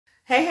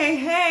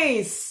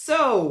Hey.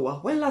 So,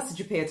 when last did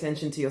you pay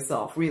attention to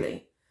yourself,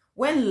 really?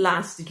 When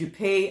last did you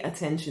pay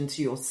attention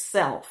to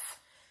yourself?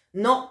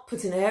 Not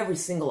putting every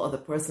single other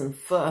person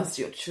first,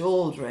 your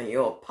children,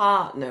 your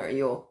partner,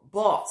 your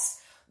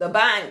boss, the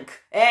bank.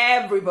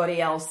 Everybody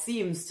else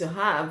seems to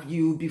have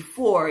you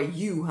before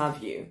you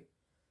have you.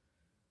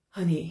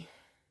 Honey,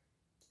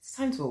 it's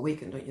time to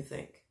awaken, don't you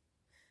think?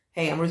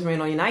 Hey, I'm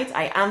Rosemary Unite.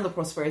 I am the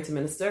Prosperity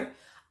Minister.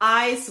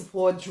 I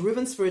support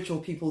driven spiritual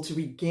people to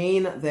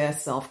regain their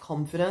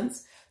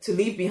self-confidence, to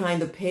leave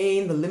behind the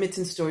pain, the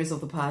limiting stories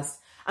of the past,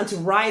 and to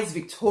rise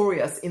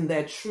victorious in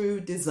their true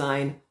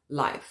design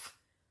life.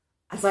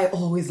 As I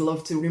always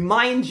love to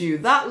remind you,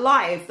 that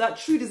life, that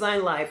true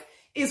design life,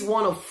 is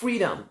one of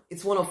freedom.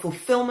 It's one of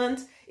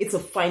fulfillment. It's a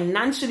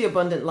financially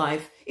abundant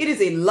life. It is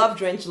a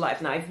love-drenched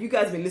life. Now, if you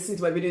guys have been listening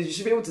to my videos, you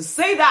should be able to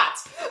say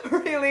that,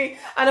 really.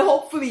 And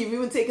hopefully you've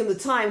even taken the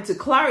time to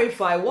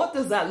clarify what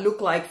does that look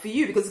like for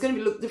you, because it's going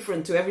to look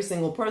different to every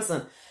single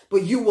person.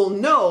 But you will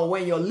know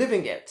when you're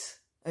living it,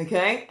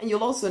 okay? And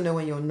you'll also know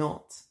when you're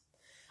not.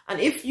 And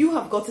if you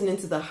have gotten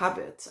into the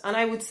habit, and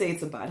I would say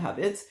it's a bad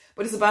habit,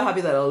 but it's a bad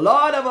habit that a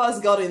lot of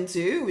us got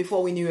into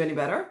before we knew any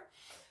better,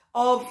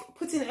 of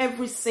putting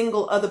every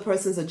single other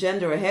person's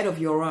agenda ahead of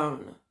your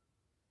own.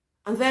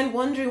 And then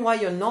wondering why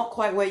you're not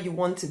quite where you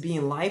want to be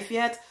in life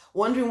yet,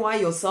 wondering why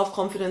your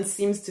self-confidence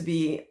seems to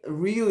be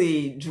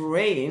really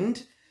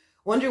drained,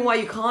 wondering why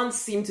you can't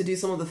seem to do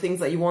some of the things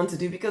that you want to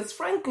do, because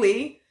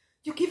frankly,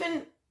 you're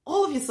giving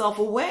all of yourself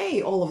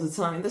away all of the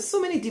time. There's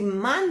so many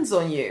demands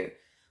on you,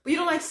 but you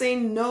don't like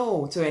saying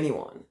no to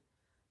anyone.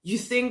 You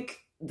think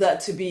that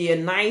to be a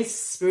nice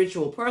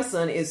spiritual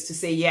person is to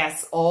say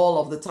yes all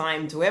of the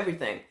time to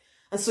everything.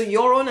 And so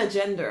your own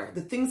agenda,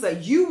 the things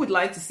that you would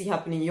like to see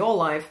happen in your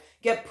life,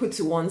 get put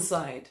to one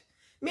side.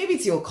 Maybe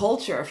it's your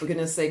culture, for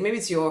goodness sake. Maybe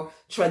it's your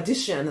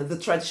tradition, the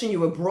tradition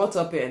you were brought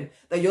up in,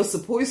 that you're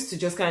supposed to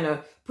just kind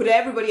of put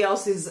everybody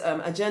else's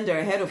agenda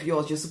ahead of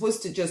yours. You're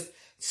supposed to just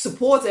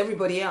support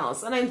everybody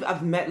else. And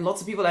I've met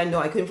lots of people I know.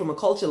 I came from a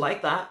culture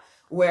like that,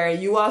 where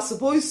you are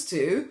supposed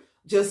to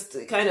just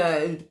kind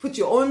of put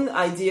your own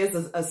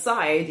ideas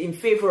aside in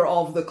favor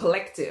of the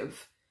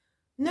collective.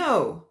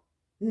 No.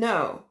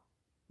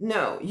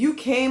 You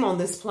came on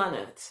this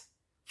planet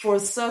for a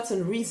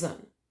certain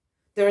reason.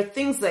 There are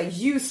things that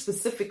you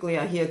specifically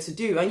are here to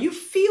do, and you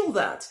feel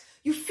that.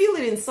 You feel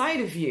it inside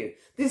of you.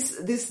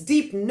 This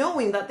deep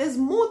knowing that there's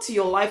more to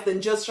your life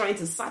than just trying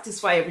to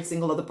satisfy every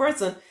single other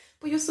person,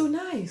 but you're so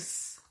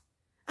nice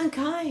and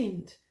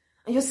kind.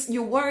 And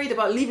you're worried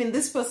about leaving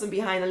this person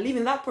behind and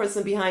leaving that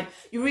person behind.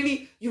 You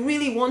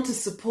really want to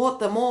support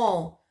them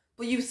all,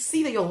 but you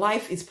see that your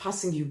life is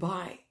passing you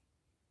by.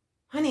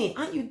 Honey,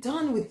 aren't you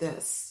done with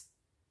this?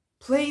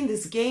 Playing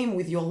this game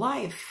with your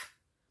life.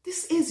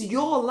 This is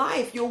your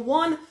life, your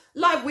one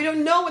life. We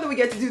don't know whether we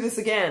get to do this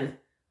again.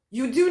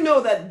 You do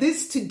know that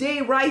this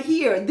today right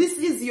here, this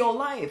is your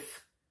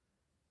life.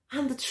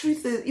 And the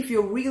truth is, if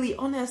you're really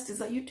honest, is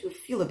that you do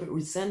feel a bit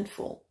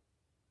resentful.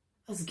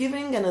 As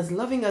giving and as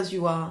loving as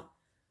you are,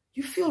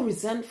 you feel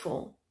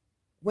resentful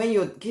when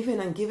you're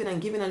giving and giving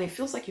and giving, and it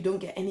feels like you don't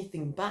get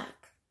anything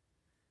back.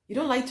 You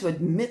don't like to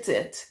admit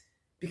it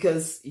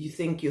because you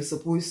think you're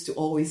supposed to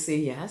always say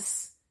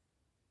yes.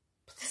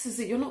 But this is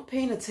it. You're not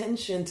paying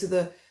attention to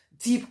the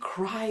deep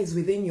cries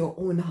within your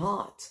own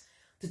heart,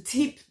 the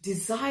deep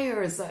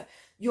desires that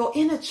your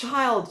inner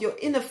child, your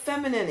inner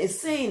feminine is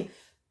saying,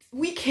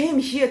 we came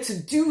here to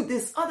do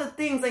these other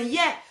things, and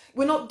yet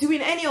we're not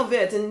doing any of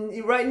it.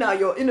 And right now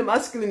your inner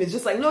masculine is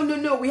just like,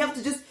 no, we have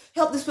to just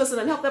help this person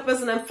and help that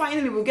person, and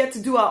finally we'll get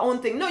to do our own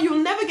thing. No,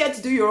 you'll never get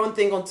to do your own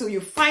thing until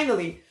you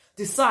finally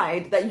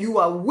decide that you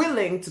are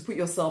willing to put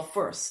yourself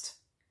first.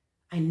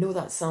 I know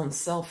that sounds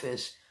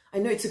selfish. I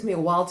know it took me a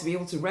while to be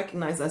able to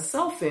recognize that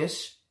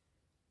selfish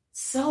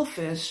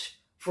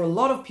for a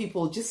lot of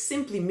people just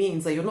simply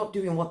means that you're not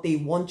doing what they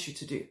want you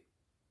to do.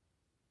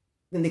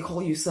 Then they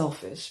call you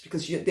selfish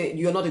because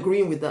you're not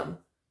agreeing with them.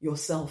 You're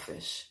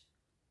selfish.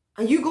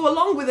 And you go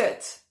along with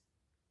it.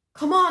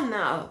 Come on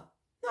now.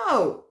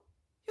 No,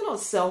 you're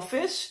not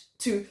selfish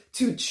to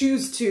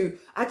choose to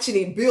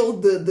actually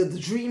build the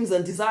dreams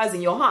and desires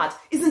in your heart.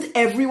 Isn't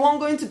everyone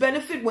going to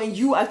benefit when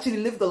you actually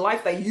live the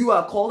life that you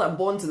are called and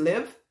born to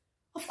live?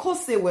 Of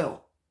course they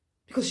will.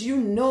 Because you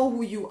know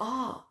who you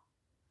are.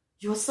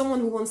 You are someone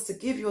who wants to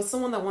give. You are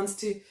someone that wants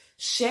to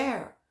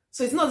share.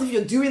 So it's not as if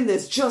you're doing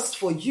this just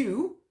for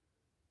you.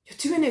 You're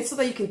doing it so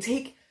that you can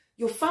take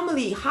your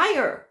family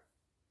higher.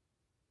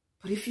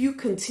 But if you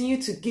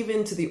continue to give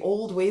in to the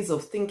old ways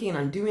of thinking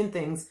and doing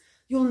things,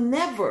 you'll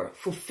never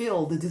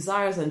fulfill the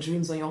desires and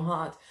dreams on your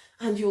heart.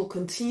 And you'll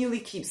continually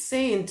keep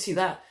saying to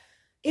that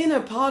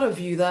inner part of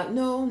you that,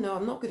 no,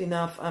 I'm not good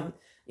enough. I'm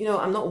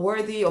not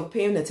worthy of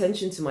paying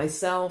attention to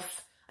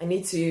myself. I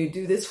need to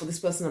do this for this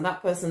person and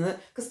that person.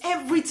 Because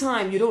every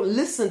time you don't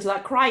listen to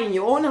that cry in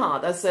your own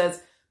heart that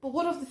says, but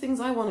what of the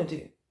things I want to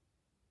do?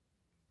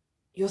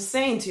 You're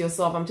saying to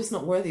yourself, I'm just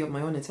not worthy of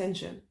my own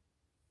attention.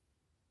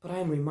 But I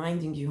am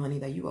reminding you, honey,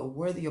 that you are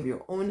worthy of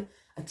your own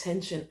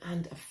attention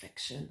and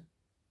affection.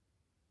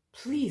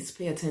 Please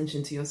pay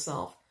attention to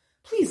yourself.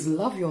 Please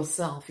love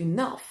yourself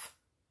enough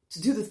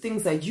to do the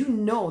things that you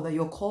know that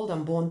you're called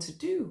and born to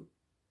do.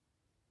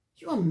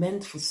 You are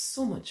meant for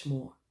so much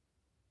more.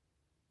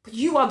 But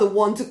you are the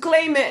one to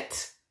claim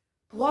it.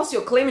 Whilst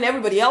you're claiming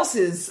everybody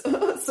else's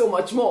so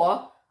much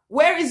more,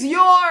 where is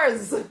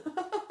yours?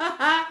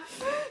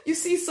 You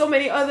see so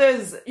many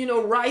others,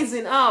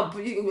 rising up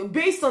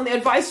based on the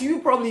advice you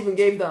probably even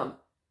gave them.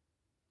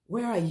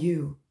 Where are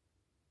you?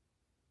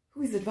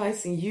 Who is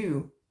advising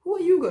you? Who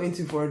are you going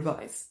to for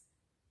advice?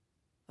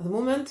 At the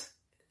moment,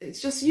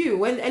 it's just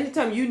you.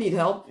 Anytime you need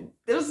help,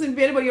 there doesn't seem to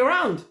be anybody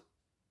around.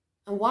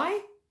 And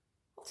why?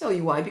 I'll tell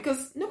you why.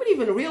 Because nobody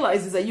even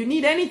realizes that you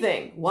need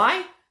anything.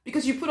 Why?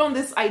 Because you put on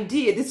this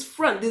idea, this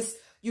front,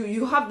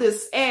 you have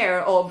this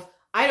air of,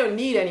 I don't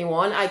need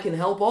anyone. I can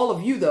help all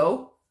of you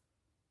though.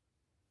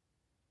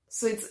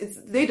 So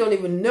they don't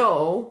even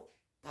know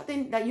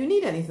that you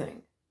need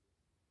anything.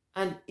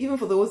 And even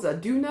for those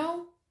that do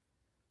know,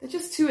 they're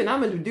just too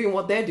enamored with doing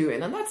what they're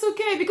doing. And that's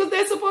okay, because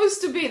they're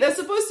supposed to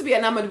be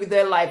enamored with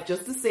their life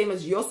just the same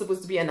as you're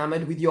supposed to be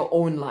enamored with your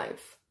own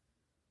life.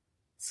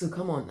 So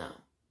come on now.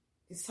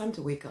 It's time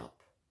to wake up.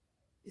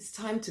 It's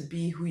time to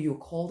be who you're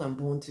called and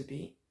born to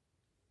be.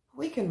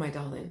 Awaken, my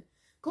darling.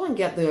 Go and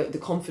get the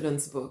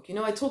confidence book.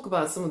 I talk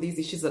about some of these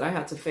issues that I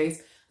had to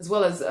face, as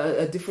well as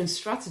different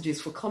strategies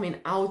for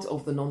coming out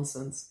of the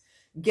nonsense.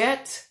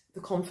 Get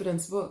the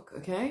confidence book,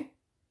 okay?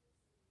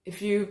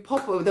 If you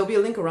pop over, there'll be a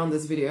link around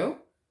this video.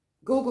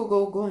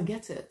 Go and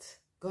get it.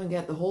 Go and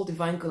get the whole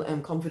Divine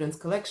Confidence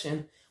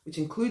collection, which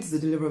includes the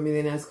Deliver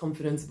Millionaire's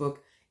Confidence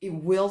book. It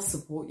will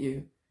support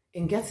you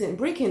in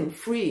breaking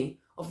free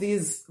of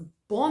these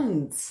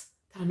bonds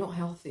that are not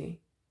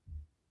healthy.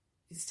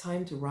 It's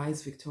time to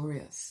rise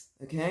victorious,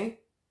 okay?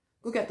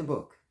 Go get the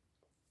book.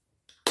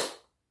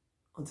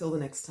 Until the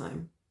next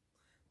time,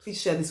 please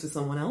share this with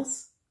someone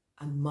else,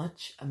 and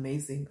much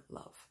amazing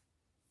love.